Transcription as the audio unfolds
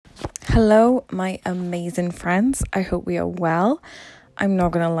Hello, my amazing friends. I hope we are well. I'm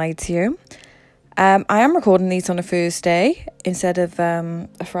not going to lie to you. I am recording these on a Thursday instead of a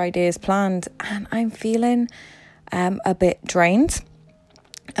Friday as planned, and I'm feeling a bit drained.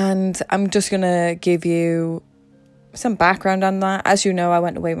 And I'm just going to give you some background on that. As you know, I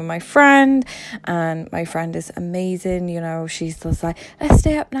went away with my friend, and my friend is amazing. You know, she's just like, let's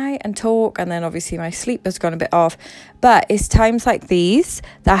stay up night and talk, and then obviously my sleep has gone a bit off. But it's times like these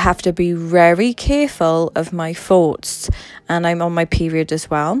that I have to be very careful of my thoughts, and I'm on my period as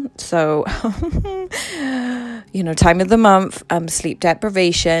well, so you know, time of the month, sleep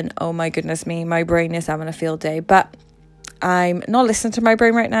deprivation. Oh my goodness me, my brain is having a field day. But I'm not listening to my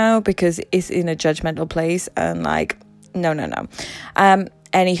brain right now because it's in a judgmental place, and like, no.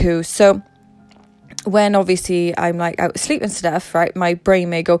 Anywho, so when obviously I'm like out of sleep and stuff, right, my brain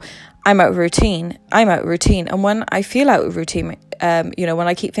may go, I'm out of routine. And when I feel out of routine, you know, when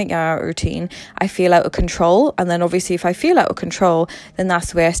I keep thinking I'm out of routine, I feel out of control. And then obviously if I feel out of control, then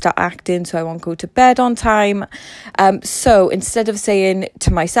that's where I start acting. So I won't go to bed on time. So instead of saying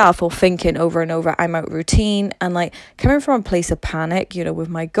to myself or thinking over and over, I'm out of routine, and like coming from a place of panic, you know, with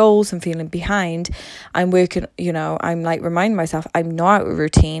my goals and feeling behind, I'm working, you know, I'm like reminding myself I'm not out of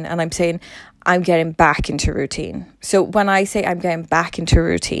routine, and I'm saying, I'm getting back into routine. So when I say I'm getting back into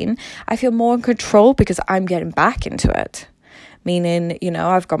routine, I feel more in control because I'm getting back into it. Meaning, you know,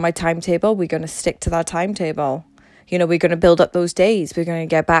 I've got my timetable. We're going to stick to that timetable. You know, we're going to build up those days. We're going to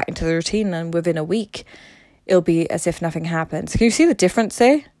get back into the routine, and within a week, it'll be as if nothing happens. Can you see the difference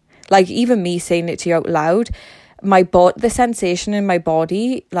there? Like even me saying it to you out loud, the sensation in my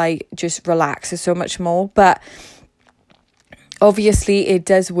body, like just relaxes so much more. But obviously, it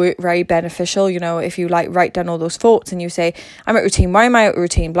does work very beneficial, you know, if you like write down all those thoughts and you say, I'm out of routine, why am I out of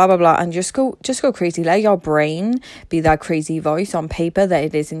routine, blah, blah, blah, and just go crazy. Let your brain be that crazy voice on paper that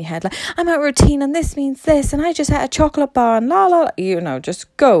it is in your head. Like, I'm out of routine and this means this, and I just had a chocolate bar and la, la, la. You know,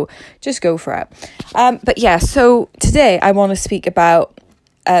 just go for it. But yeah, so today I want to speak about,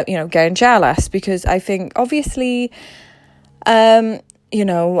 you know, getting jealous, because I think obviously, you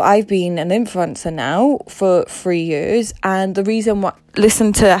know, I've been an influencer now for 3 years, and the reason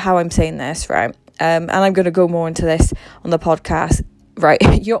listen to how I'm saying this, right? And I'm going to go more into this on the podcast, right?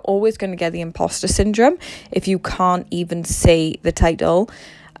 You're always going to get the imposter syndrome if you can't even say the title.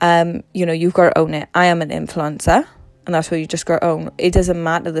 You know, you've got to own it. I am an influencer, and that's what you just got to own. It doesn't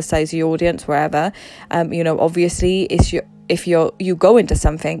matter the size of your audience, wherever. You know, obviously, if you go into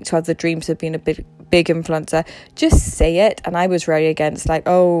something to have the dreams of being a big influencer, just say it. And I was very against, like,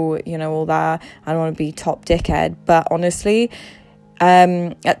 oh, you know, all that, I don't want to be top dickhead. But honestly,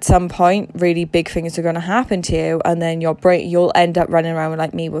 at some point really big things are going to happen to you, and then you'll end up running around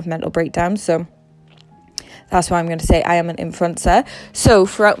like me with mental breakdowns. So that's why I'm going to say I am an influencer. So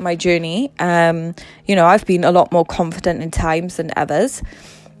throughout my journey, you know, I've been a lot more confident in times than others.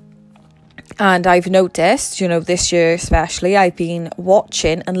 And I've noticed, you know, this year especially, I've been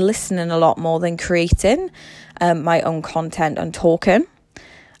watching and listening a lot more than creating my own content and talking.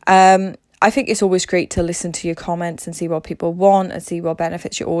 I think it's always great to listen to your comments and see what people want and see what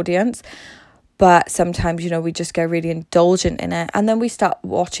benefits your audience. But sometimes, you know, we just get really indulgent in it, and then we start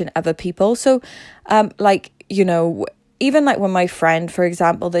watching other people. So, like, you know, even like when my friend, for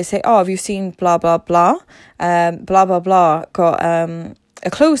example, they say, oh, have you seen blah, blah, blah? Blah, blah, blah got a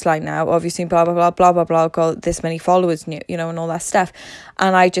clothesline now, obviously, blah, blah, blah, blah, blah, blah, got this many followers, you know, and all that stuff.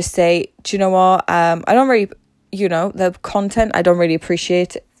 And I just say, do you know what? I don't really, you know, the content, I don't really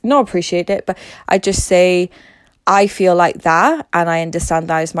not appreciate it, but I just say, I feel like that, and I understand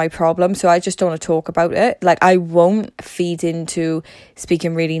that is my problem. So I just don't want to talk about it. Like, I won't feed into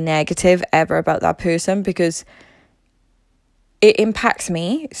speaking really negative ever about that person, because it impacts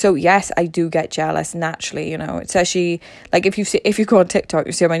me. So yes, I do get jealous naturally, you know, especially like if you go on TikTok,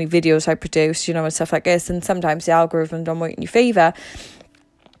 you see how many videos I produce, you know, and stuff like this, and sometimes the algorithm don't work in your favor.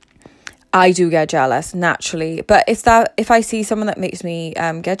 I do get jealous naturally. But if I see someone that makes me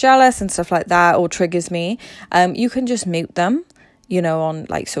get jealous and stuff like that, or triggers me, you can just mute them, you know, on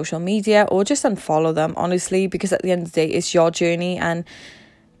like social media, or just unfollow them, honestly, because at the end of the day, it's your journey, and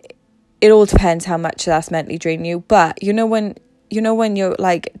it all depends how much that's mentally draining you. But you know, when you're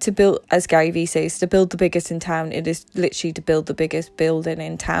like, to build, as Gary Vee says, to build the biggest in town, it is literally to build the biggest building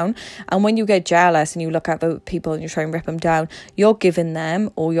in town. And when you get jealous and you look at the people and you try and rip them down, you're giving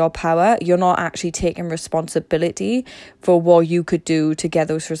them all your power. You're not actually taking responsibility for what you could do to get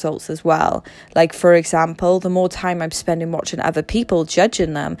those results as well. Like, for example, the more time I'm spending watching other people,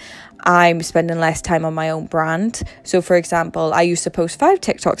 judging them, I'm spending less time on my own brand. So for example, I used to post 5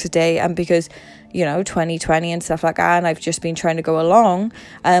 TikToks a day, and because 2020 and stuff like that, and I've just been trying to go along,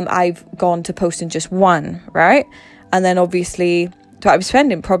 I've gone to posting just 1, right? And then obviously, so I'm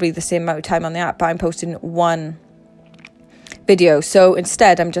spending probably the same amount of time on the app, but I'm posting 1 video. So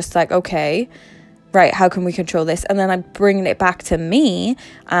instead I'm just like, okay, right, how can we control this? And then I'm bringing it back to me,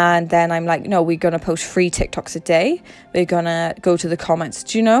 and then I'm like, no, we're going to post 3 TikToks a day. We're going to go to the comments.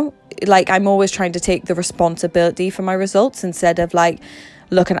 Do you know? Like, I'm always trying to take the responsibility for my results instead of like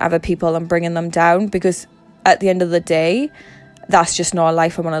looking at other people and bringing them down, because at the end of the day, that's just not a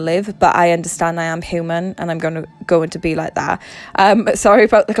life I want to live. But I understand I am human, and I'm going to be like that. Sorry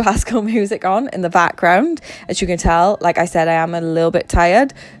about the classical music on in the background. As you can tell, like I said, I am a little bit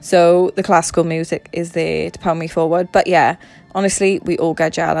tired, so the classical music is there to pound me forward. But yeah, honestly, we all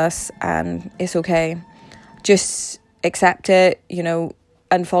get jealous, and it's okay. Just accept it,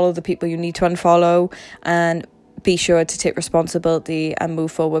 unfollow the people you need to unfollow, and be sure to take responsibility and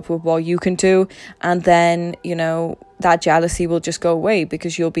move forward with what you can do. And then, that jealousy will just go away,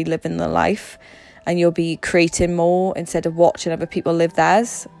 because you'll be living the life and you'll be creating more instead of watching other people live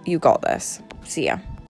theirs. You got this. See ya.